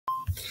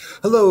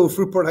Hello,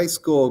 Fruitport High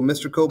School.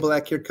 Mr.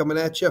 Kobalak here coming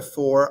at you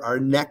for our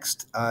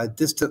next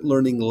distant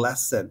learning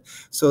lesson.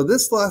 So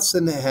this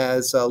lesson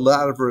has a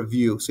lot of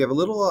review. So you have a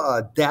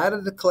little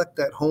data to collect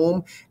at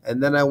home,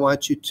 and then I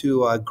want you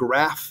to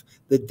graph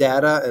the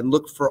data and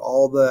look for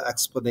all the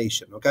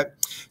explanation, okay?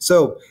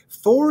 So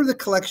for the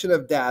collection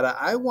of data,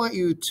 I want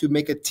you to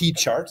make a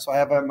T-chart. So I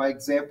have my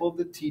example of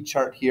the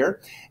T-chart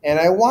here,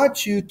 and I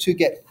want you to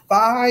get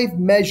 5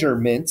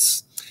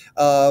 measurements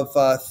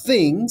of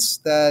things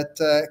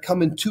that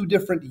come in 2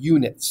 different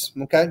units,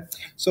 okay?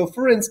 So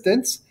for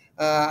instance,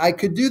 I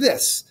could do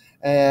this.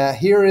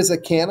 Here is a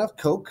can of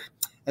Coke,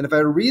 and if I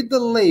read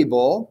the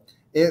label,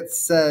 it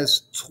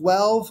says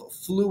 12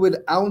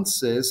 fluid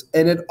ounces,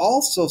 and it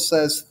also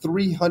says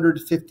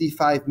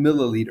 355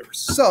 milliliters.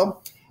 So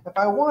if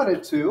I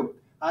wanted to,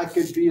 I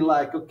could be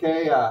like,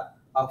 okay, a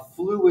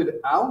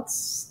fluid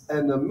ounce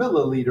and a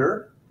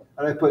milliliter,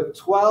 and I put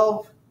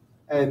 12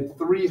 and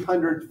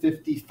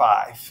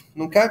 355,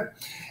 okay?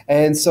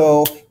 And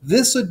so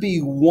this would be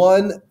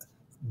one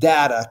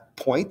data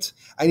point.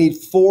 I need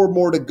 4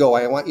 more to go.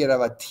 I want you to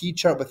have a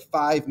T-chart with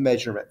 5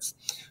 measurements.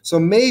 So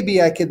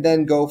maybe I could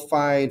then go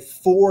find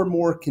 4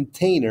 more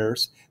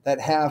containers that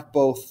have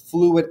both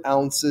fluid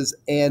ounces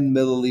and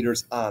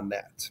milliliters on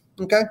that,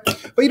 okay?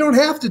 But you don't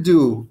have to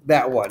do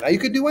that one. You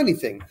could do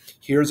anything.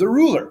 Here's a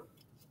ruler.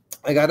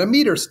 I got a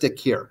meter stick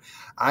here.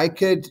 I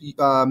could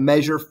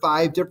measure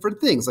 5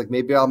 different things. Like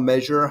maybe I'll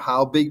measure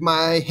how big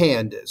my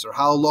hand is or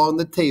how long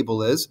the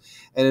table is.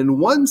 And in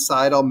one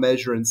side, I'll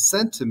measure in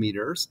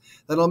centimeters.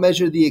 Then I'll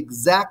measure the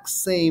exact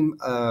same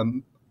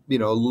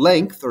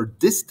length or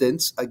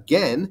distance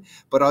again,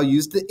 but I'll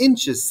use the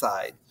inches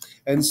side.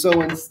 And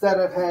so instead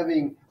of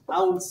having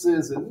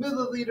ounces and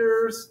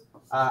milliliters,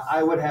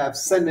 I would have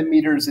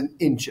centimeters and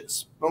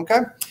inches,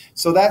 okay?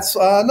 So that's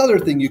another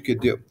thing you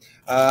could do.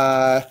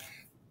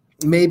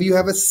 Maybe you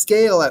have a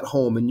scale at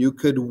home and you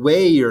could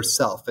weigh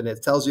yourself and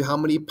it tells you how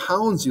many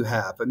pounds you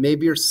have. And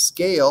maybe your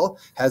scale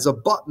has a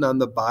button on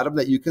the bottom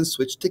that you can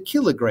switch to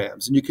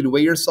kilograms. And you can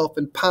weigh yourself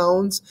in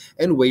pounds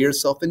and weigh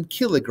yourself in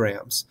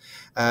kilograms.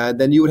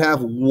 Then you would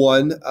have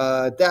 1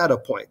 data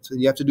point. And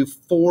you have to do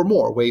 4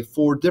 more, weigh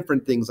 4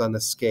 different things on the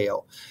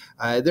scale.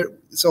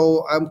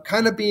 So I'm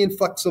kind of being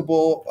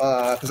flexible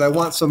because I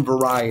want some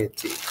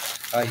variety.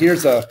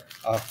 Here's a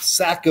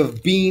sack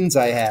of beans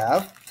I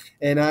have.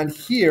 And on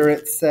here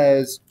it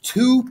says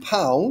 2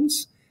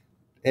 pounds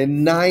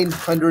and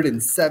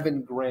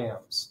 907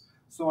 grams.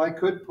 So I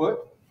could put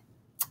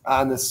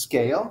on the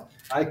scale,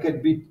 I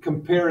could be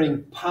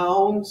comparing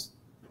pounds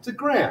to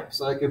grams.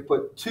 So I could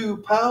put 2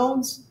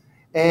 pounds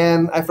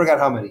and I forgot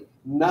how many,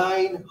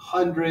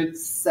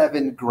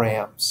 907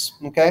 grams,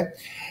 okay?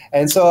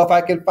 And so if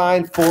I can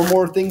find 4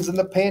 more things in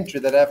the pantry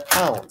that have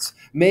pounds,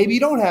 maybe you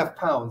don't have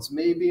pounds.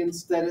 Maybe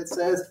instead it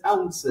says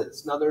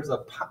ounces. Now there's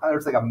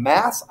like a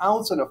mass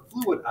ounce and a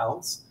fluid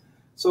ounce.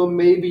 So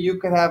maybe you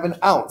could have an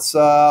ounce.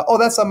 Oh,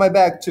 that's on my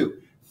bag too.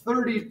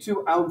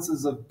 32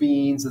 ounces of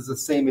beans is the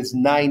same as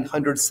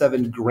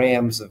 907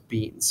 grams of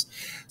beans.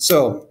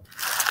 So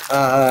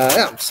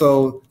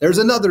so there's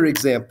another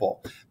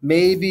example.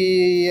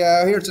 Maybe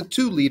here's a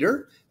 2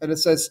 liter, and it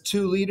says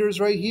 2 liters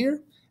right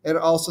here. And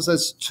it also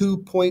says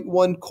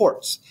 2.1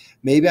 quarts.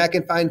 Maybe I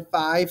can find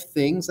 5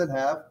 things that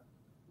have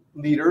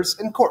liters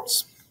and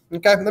quarts.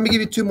 Okay, let me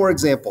give you 2 more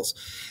examples.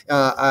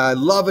 I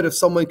love it if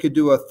someone could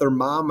do a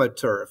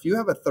thermometer. If you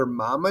have a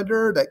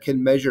thermometer that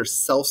can measure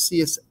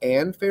Celsius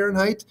and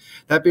Fahrenheit,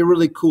 that'd be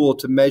really cool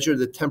to measure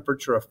the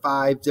temperature of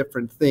 5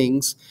 different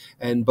things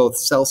in both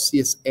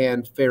Celsius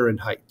and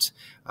Fahrenheit.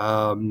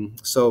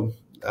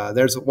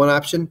 There's one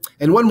option.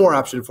 And one more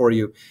option for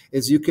you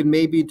is you can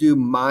maybe do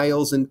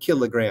miles and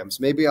kilograms.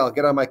 Maybe I'll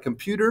get on my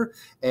computer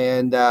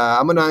and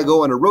I'm going to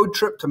go on a road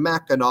trip to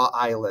Mackinac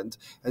Island.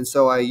 And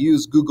so I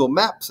use Google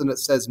Maps and it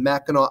says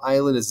Mackinac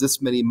Island is this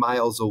many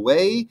miles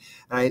away.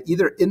 And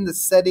either in the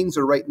settings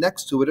or right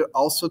next to it, it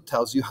also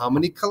tells you how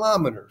many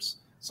kilometers.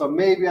 So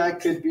maybe I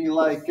could be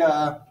like,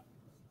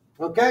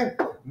 okay,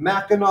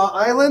 Mackinac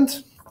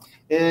Island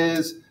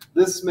is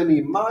this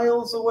many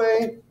miles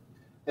away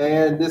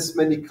and this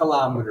many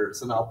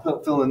kilometers, and I'll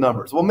fill in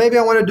numbers. Well, maybe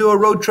I want to do a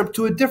road trip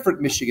to a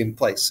different Michigan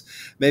place.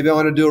 Maybe I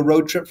want to do a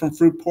road trip from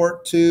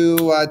Fruitport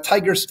to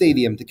Tiger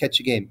Stadium to catch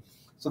a game.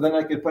 So then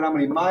I could put how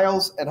many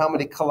miles and how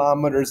many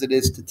kilometers it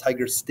is to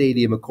Tiger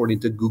Stadium according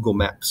to Google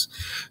Maps.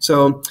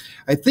 So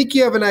I think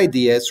you have an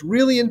idea. It's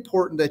really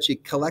important that you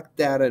collect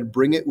data and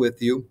bring it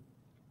with you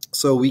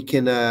so we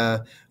can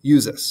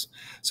use this.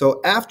 So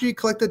after you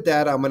collect the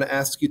data, I'm going to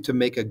ask you to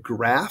make a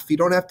graph. You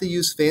don't have to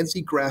use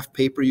fancy graph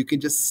paper. You can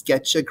just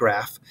sketch a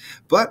graph.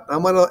 But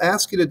I'm going to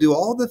ask you to do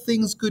all the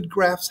things good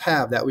graphs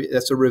have.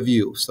 That's a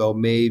review. So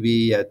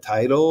maybe a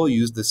title,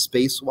 use the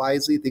space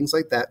wisely, things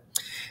like that.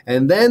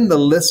 And then the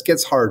list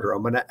gets harder.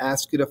 I'm going to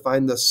ask you to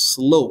find the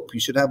slope.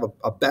 You should have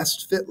a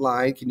best fit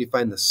line. Can you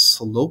find the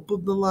slope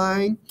of the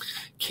line?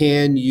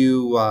 Can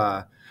you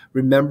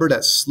Remember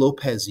that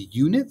slope has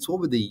units. What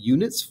would the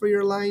units for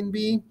your line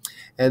be?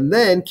 And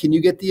then can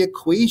you get the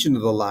equation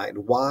of the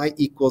line? Y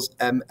equals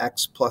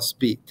mx plus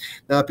b.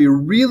 Now, it'd be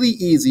really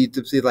easy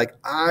to say, like,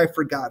 I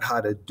forgot how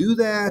to do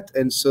that,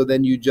 and so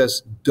then you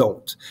just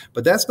don't.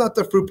 But that's not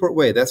the Fruitport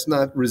way. That's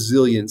not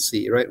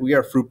resiliency, right? We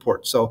are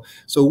Fruitport. So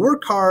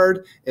work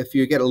hard. If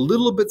you get a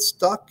little bit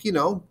stuck,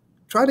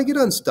 try to get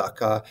unstuck.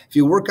 If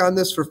you work on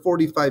this for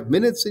 45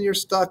 minutes and you're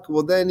stuck,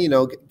 well then,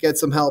 get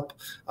some help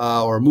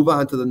or move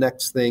on to the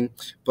next thing.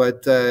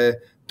 But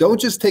don't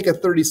just take a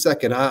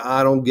 30-second,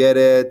 I don't get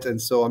it, and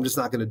so I'm just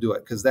not going to do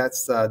it, because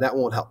that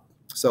won't help.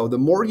 So the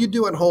more you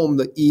do at home,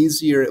 the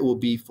easier it will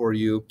be for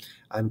you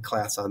on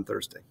class on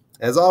Thursday.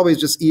 As always,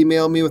 just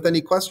email me with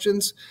any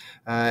questions,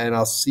 and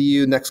I'll see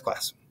you next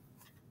class.